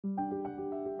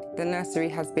The nursery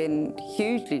has been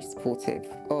hugely supportive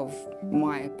of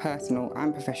my personal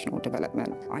and professional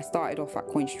development. I started off at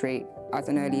Coin Street as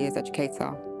an early years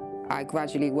educator. I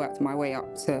gradually worked my way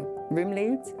up to room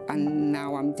lead, and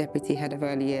now I'm deputy head of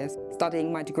early years,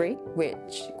 studying my degree,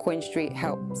 which Coin Street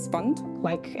helps fund.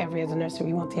 Like every other nursery,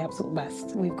 we want the absolute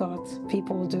best. We've got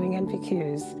people doing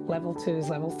NVQs, level 2s,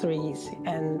 level 3s,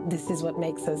 and this is what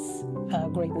makes us a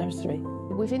great nursery.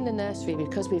 Within the nursery,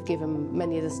 because we've given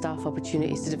many of the staff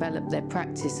opportunities to develop their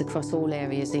practice across all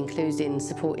areas, including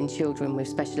supporting children with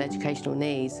special educational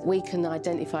needs, we can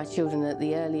identify children at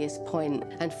the earliest point,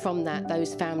 and from that,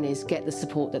 those families get the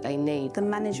support that they need. The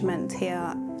management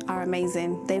here are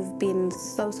amazing. They've been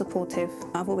so supportive.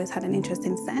 I've always had an interest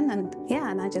in SEN,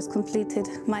 and I just completed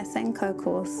my SENCO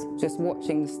course. Just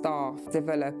watching the staff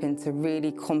develop into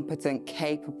really competent,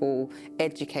 capable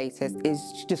educators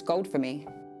is just gold for me.